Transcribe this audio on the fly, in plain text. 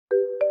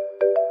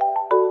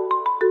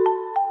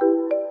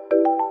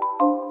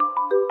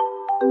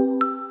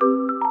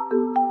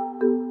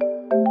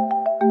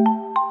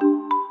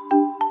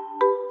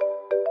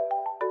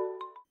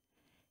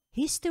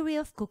history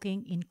of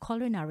cooking in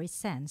culinary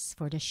sense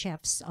for the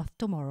chefs of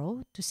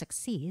tomorrow to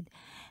succeed,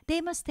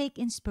 they must take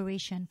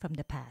inspiration from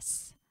the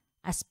past.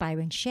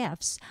 Aspiring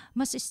chefs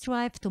must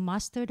strive to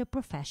master the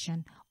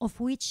profession,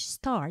 of which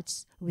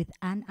starts with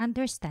an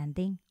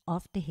understanding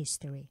of the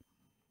history.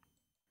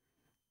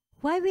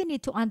 Why we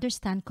need to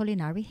understand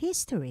culinary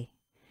history?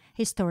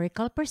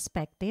 Historical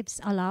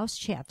perspectives allows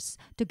chefs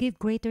to give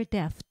greater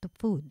depth to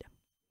food.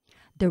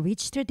 The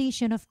rich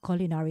tradition of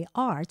culinary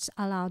arts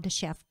allowed the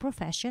chef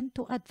profession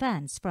to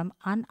advance from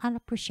an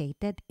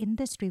unappreciated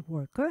industry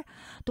worker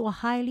to a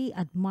highly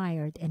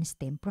admired and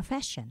esteemed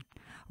profession,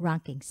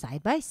 ranking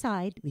side by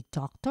side with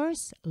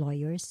doctors,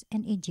 lawyers,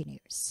 and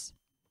engineers.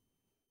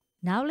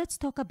 Now let's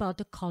talk about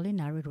the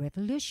culinary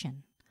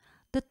revolution.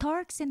 The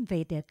Turks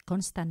invaded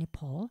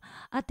Constantinople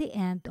at the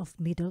end of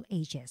Middle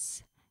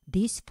Ages.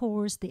 This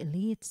forced the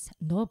elites,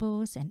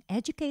 nobles, and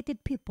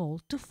educated people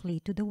to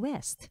flee to the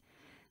west.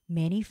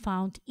 Many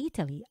found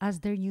Italy as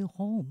their new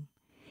home.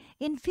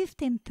 In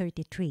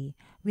 1533,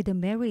 with the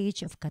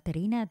marriage of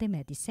Caterina de'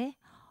 Medici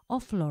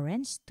of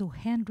Florence to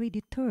Henry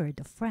III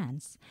of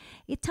France,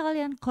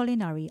 Italian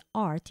culinary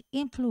art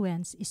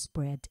influence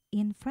spread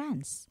in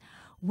France,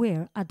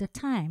 where at the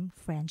time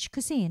French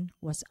cuisine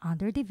was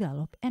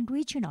underdeveloped and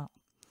regional.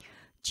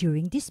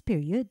 During this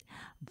period,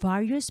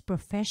 various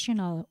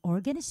professional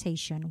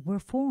organizations were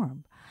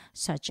formed,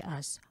 such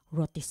as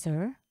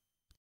rôtisseur,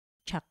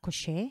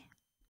 charcutier,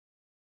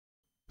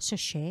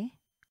 sous-chef,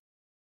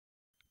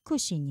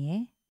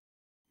 cuisinier,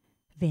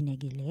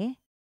 vinaigrier,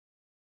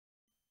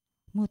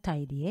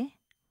 moutardier,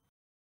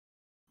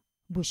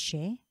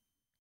 boucher,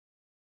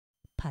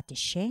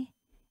 pâtissier,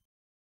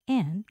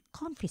 and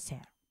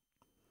confiseur.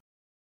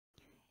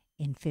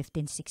 In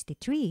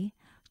 1563,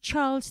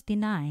 Charles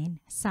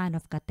IX, son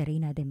of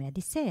Caterina de'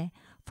 Medici,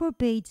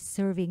 forbade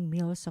serving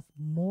meals of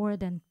more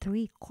than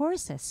 3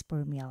 courses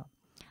per meal.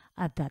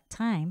 At that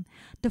time,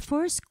 the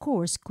first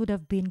course could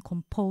have been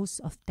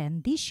composed of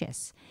 10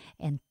 dishes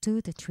and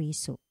 2 to 3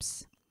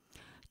 soups.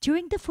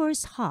 During the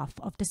first half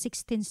of the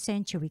 16th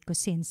century,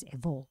 cuisines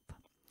evolved.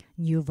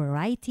 New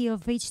variety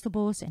of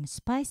vegetables and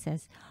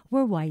spices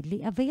were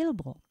widely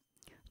available.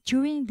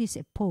 During this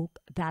epoch,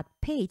 that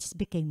paste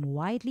became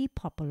widely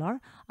popular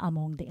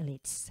among the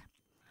elites.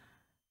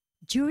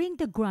 During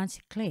the Grand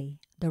Siècle,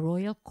 the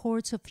royal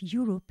courts of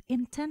Europe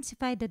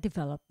intensified the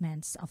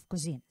developments of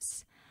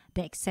cuisines.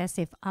 The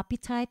excessive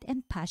appetite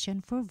and passion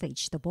for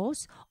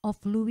vegetables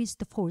of Louis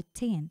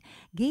XIV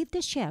gave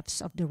the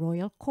chefs of the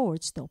royal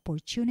courts the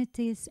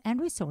opportunities and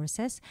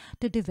resources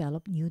to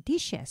develop new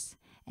dishes,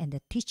 and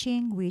the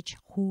teaching reached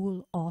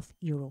whole of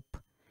Europe.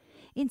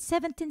 In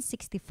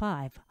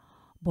 1765,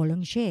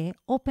 Boulanger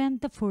opened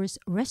the first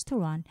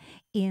restaurant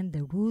in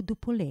the Rue du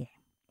Poulet.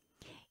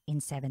 In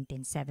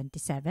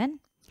 1777,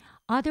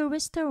 other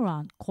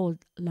restaurants called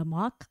La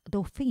Marque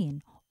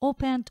Dauphine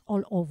opened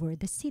all over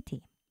the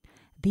city.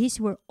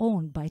 These were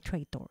owned by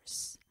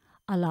traitors,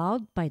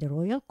 allowed by the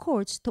royal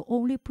courts to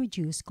only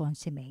produce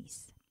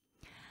consommes.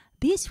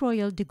 This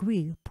royal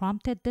decree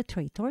prompted the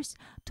traitors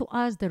to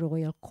ask the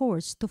royal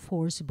courts to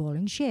force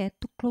Boulanger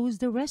to close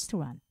the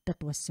restaurant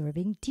that was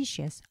serving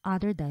dishes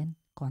other than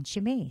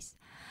consommes.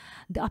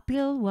 The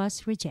appeal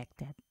was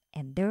rejected,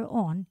 and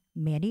thereon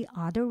many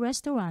other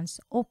restaurants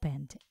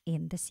opened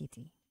in the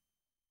city.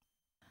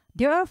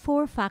 There are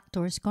 4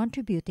 factors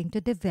contributing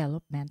to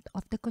development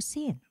of the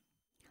cuisine: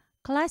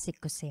 classic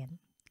cuisine,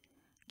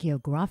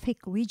 geographic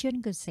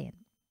region cuisine,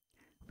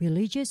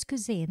 religious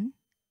cuisine,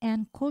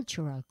 and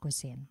cultural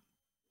cuisine.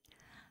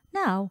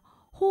 Now,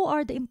 who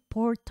are the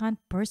important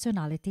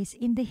personalities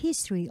in the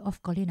history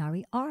of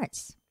culinary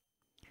arts?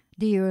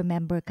 Do you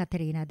remember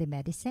Caterina de'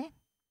 Medici?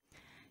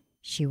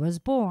 She was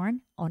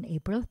born on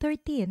April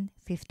 13,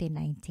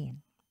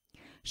 1519.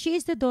 She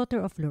is the daughter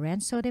of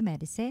Lorenzo de'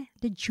 Medici,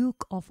 the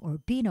Duke of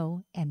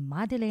Urbino, and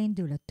Madeleine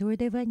de la Tour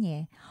de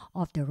Vanier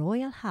of the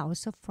royal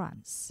house of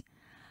France.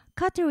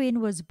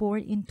 Catherine was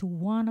born into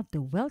one of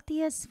the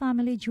wealthiest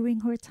families during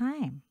her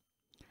time.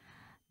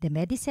 The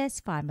Medici's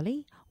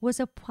family was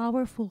a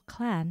powerful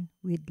clan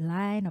with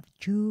line of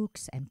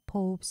dukes and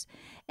popes,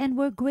 and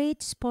were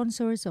great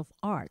sponsors of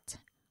art,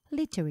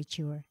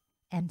 literature,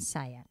 and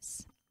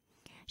science.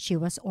 She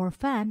was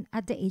orphaned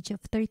at the age of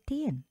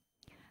 13,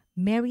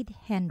 married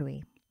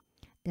Henry,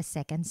 the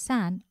second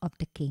son of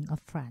the King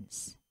of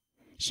France.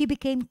 She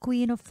became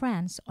Queen of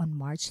France on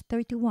March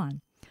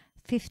 31,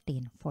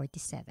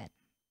 1547.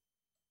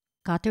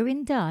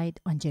 Catherine died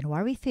on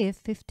January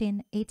 5,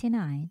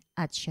 1589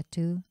 at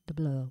Château de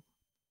Blois.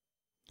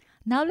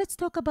 Now let's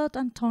talk about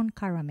Antoine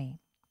Carême,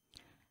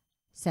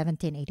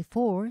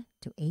 1784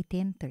 to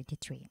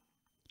 1833.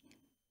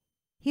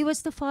 He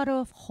was the father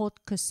of haute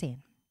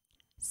cuisine,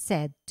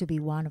 said to be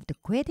one of the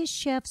greatest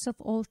chefs of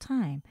all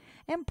time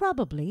and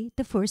probably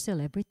the first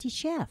celebrity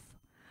chef.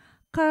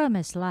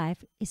 Carême's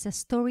life is a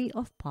story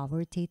of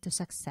poverty to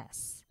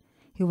success.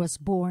 He was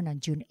born on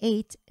June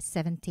 8,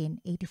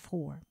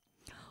 1784,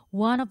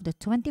 one of the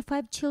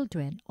 25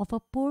 children of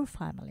a poor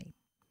family.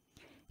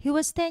 He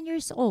was 10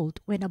 years old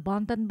when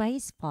abandoned by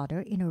his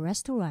father in a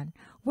restaurant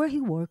where he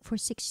worked for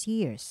 6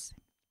 years.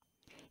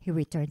 He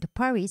returned to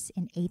Paris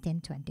in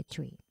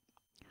 1823.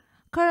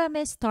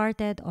 Carême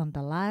started on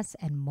the last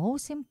and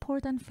most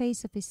important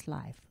phase of his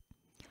life.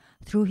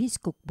 Through his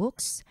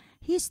cookbooks,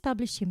 he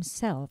established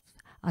himself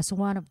as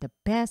one of the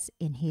best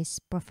in his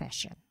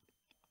profession.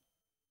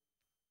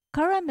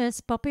 Carême's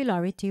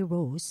popularity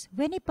rose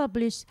when he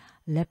published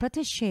Le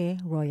Pâtissier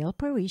Royal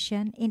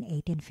Parisian in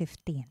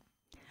 1815.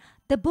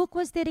 The book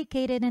was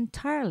dedicated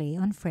entirely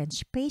on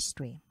French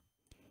pastry.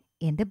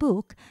 In the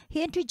book,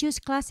 he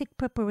introduced classic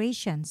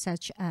preparations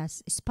such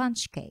as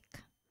sponge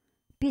cake,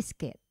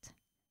 biscuit,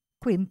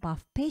 cream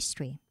puff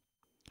pastry,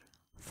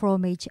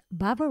 fromage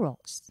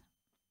bavaroise,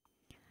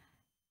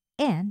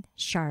 and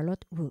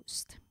charlotte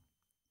russe.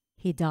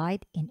 He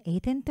died in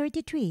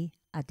 1833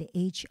 at the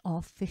age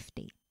of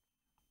 50.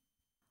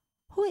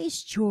 Who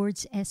is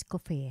Georges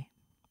Escoffier?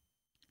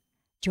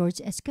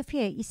 Georges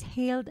Escoffier is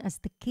hailed as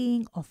the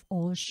king of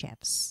all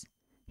chefs.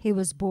 He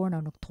was born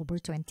on October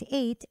 28,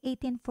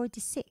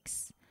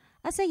 1846.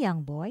 As a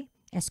young boy,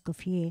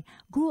 Escoffier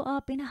grew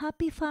up in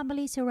happy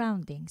family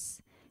surroundings.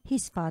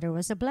 His father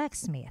was a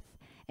blacksmith,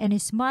 and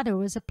his mother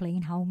was a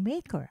plain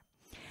homemaker.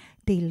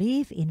 They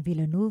lived in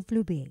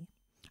Villeneuve-Loubet,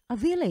 a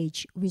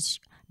village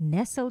which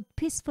nestled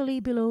peacefully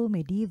below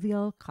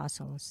medieval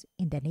castles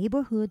in the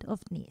neighborhood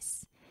of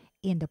Nice,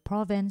 in the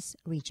Provence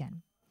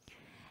region.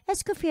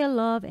 Escoffier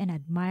loved and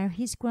admired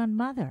his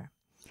grandmother.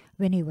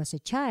 When he was a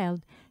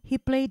child, he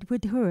played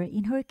with her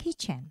in her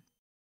kitchen.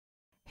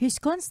 His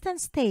constant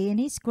stay in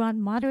his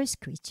grandmother's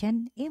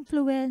kitchen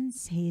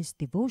influenced his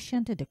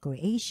devotion to the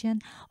creation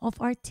of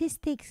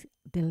artistic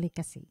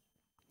delicacy.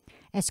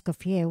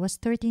 Escoffier was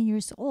 13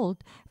 years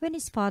old when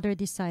his father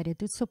decided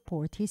to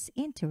support his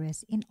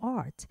interest in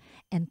art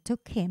and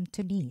took him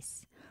to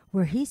Nice,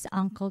 where his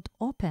uncle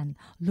opened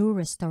Le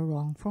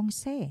Restaurant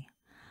Français.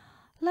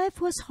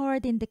 Life was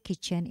hard in the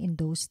kitchen in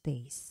those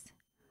days,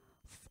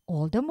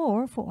 all the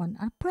more for an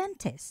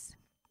apprentice.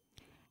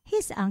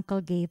 His uncle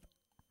gave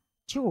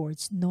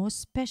George no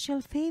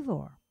special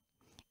favor.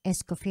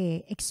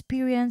 Escoffier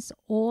experienced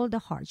all the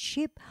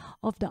hardship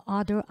of the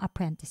other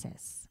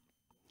apprentices.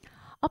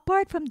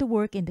 Apart from the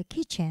work in the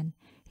kitchen,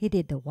 he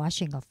did the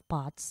washing of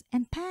pots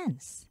and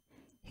pans.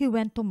 He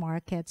went to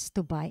markets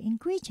to buy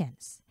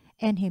ingredients,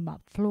 and he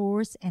mopped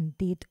floors and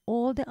did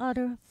all the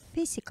other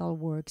physical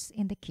works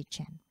in the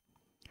kitchen.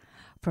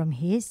 From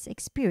his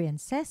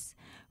experiences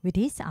with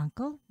his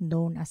uncle,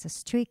 known as a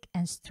strict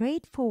and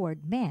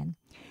straightforward man,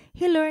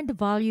 he learned the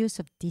values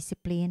of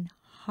discipline,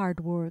 hard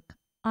work,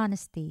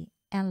 honesty,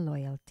 and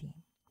loyalty.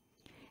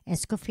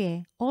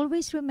 Escoffier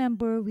always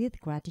remembered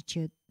with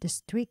gratitude the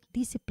strict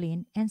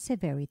discipline and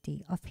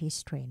severity of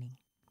his training.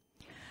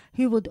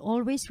 He would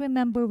always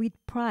remember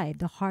with pride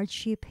the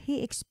hardship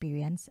he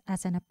experienced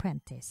as an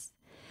apprentice,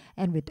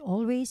 and would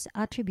always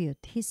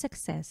attribute his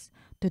success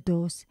to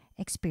those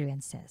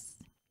experiences.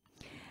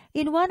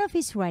 In one of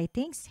his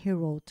writings, he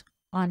wrote,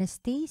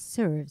 "Honesty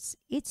serves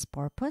its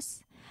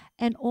purpose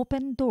and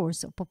opens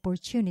doors of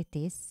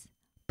opportunities,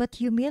 but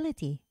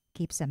humility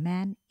keeps a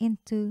man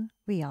into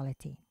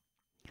reality."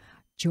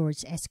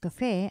 Georges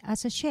Escoffier,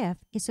 as a chef,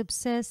 is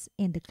obsessed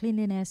in the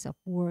cleanliness of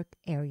work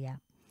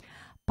area,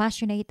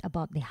 passionate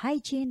about the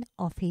hygiene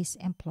of his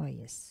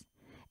employees,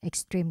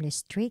 extremely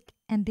strict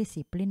and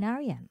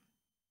disciplinarian.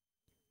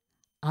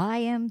 "I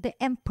am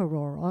the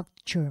emperor of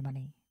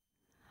Germany,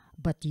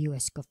 but you,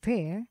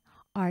 Escoffier,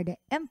 are the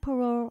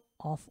emperor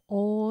of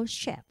all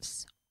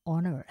chefs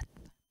on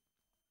earth."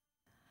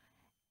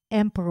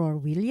 Emperor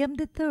William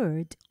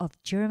III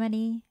of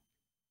Germany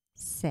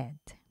said.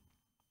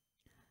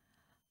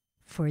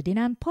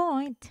 Ferdinand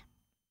Point.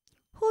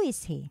 Who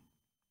is he?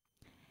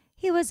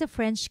 He was a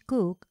French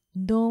cook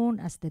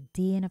known as the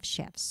Dean of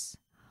Chefs.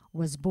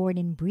 Was born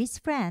in Brice,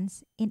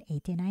 France in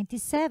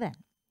 1897.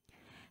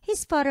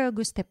 His father,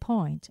 Auguste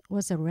Point,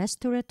 was a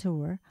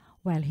restaurateur,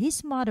 while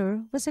his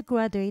mother was a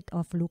graduate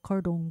of Le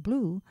Cordon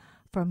Bleu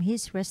from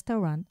his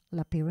restaurant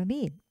La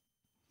Pyramide.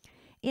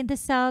 In the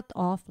south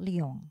of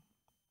Lyon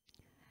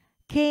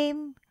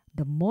came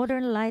the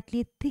modern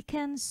lightly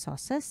thickened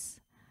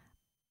sauces,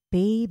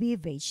 baby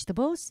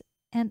vegetables,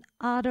 and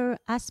other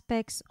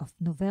aspects of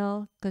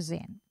nouvelle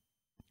cuisine.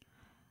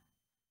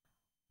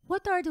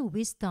 What are the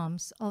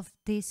wisdoms of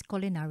these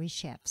culinary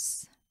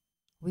chefs?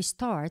 We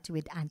start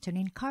with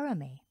Antonin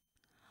Carême.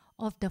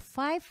 Of the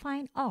 5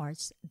 fine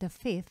arts, the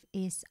 5th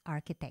is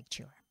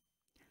architecture.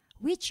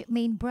 Which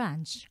main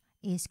branch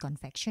is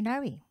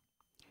confectionery?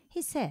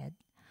 He said,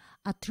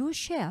 "A true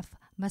chef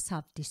must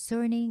have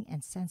discerning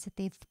and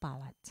sensitive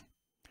palate,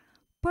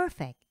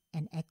 perfect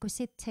and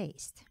exquisite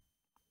taste,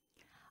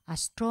 a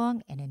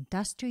strong and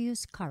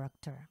industrious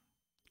character,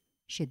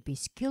 should be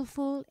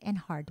skillful and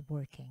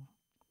hardworking,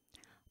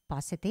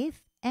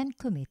 positive and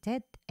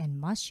committed, and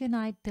must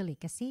unite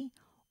delicacy,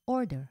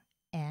 order,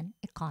 and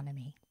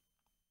economy."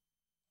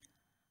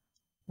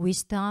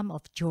 Wisdom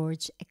of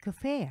Georges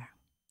Escoffier.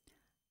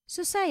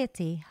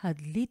 Society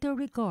had little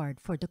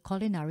regard for the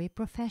culinary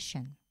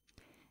profession.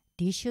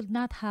 This should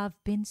not have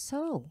been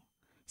so,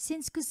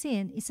 since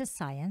cuisine is a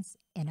science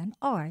and an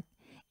art,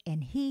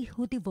 and he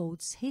who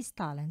devotes his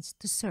talents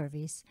to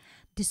service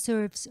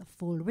deserves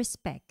full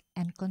respect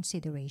and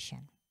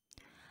consideration.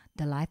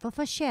 The life of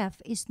a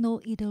chef is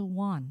no idle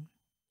one.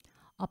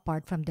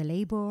 Apart from the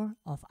labor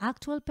of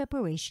actual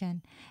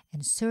preparation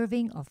and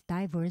serving of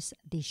diverse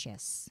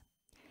dishes,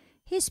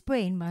 his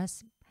brain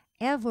must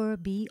ever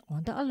be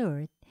on the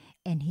alert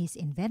and his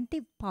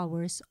inventive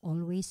powers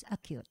always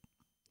acute.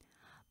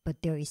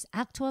 But there is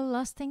actual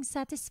lasting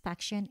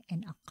satisfaction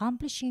in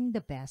accomplishing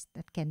the best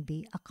that can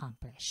be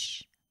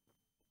accomplished.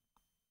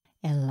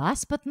 And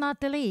last but not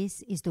the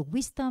least is the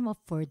wisdom of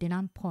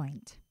Ferdinand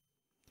Point.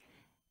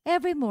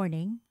 Every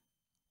morning,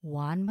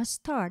 one must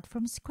start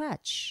from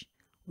scratch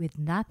with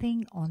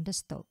nothing on the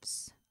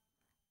stoves.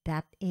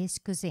 That is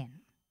cuisine.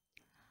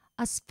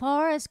 As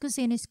far as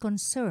cuisine is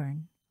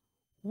concerned,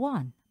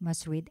 one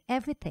must read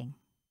everything,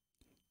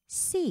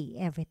 see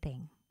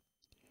everything,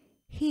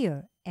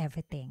 hear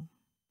everything,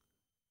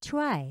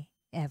 try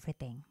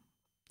everything,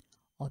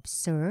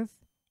 observe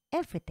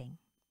everything,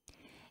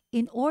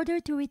 in order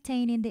to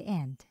retain in the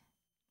end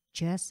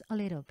just a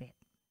little bit.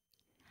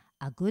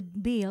 A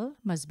good meal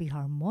must be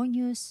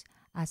harmonious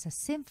as a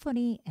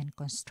symphony and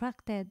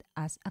constructed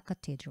as a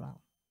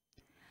cathedral.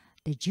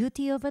 The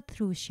duty of a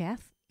true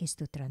chef is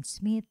to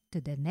transmit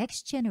to the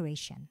next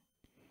generation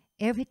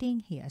everything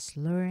he has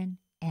learned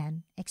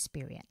and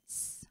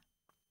experienced.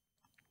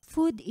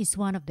 Food is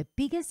one of the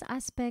biggest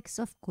aspects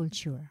of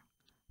culture.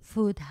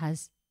 Food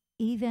has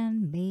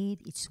even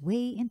made its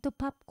way into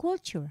pop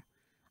culture.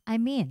 I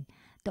mean,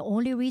 the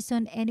only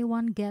reason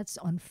anyone gets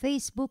on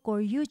Facebook or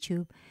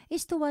YouTube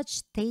is to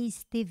watch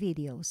tasty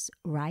videos,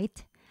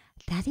 right?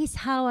 That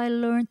is how I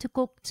learned to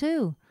cook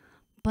too.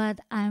 But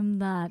I'm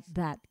not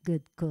that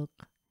good cook.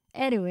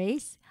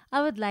 Anyways,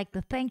 I would like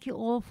to thank you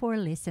all for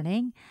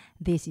listening.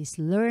 This is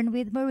Learn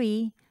with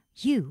Marie.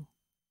 You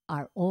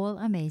are all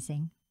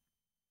amazing.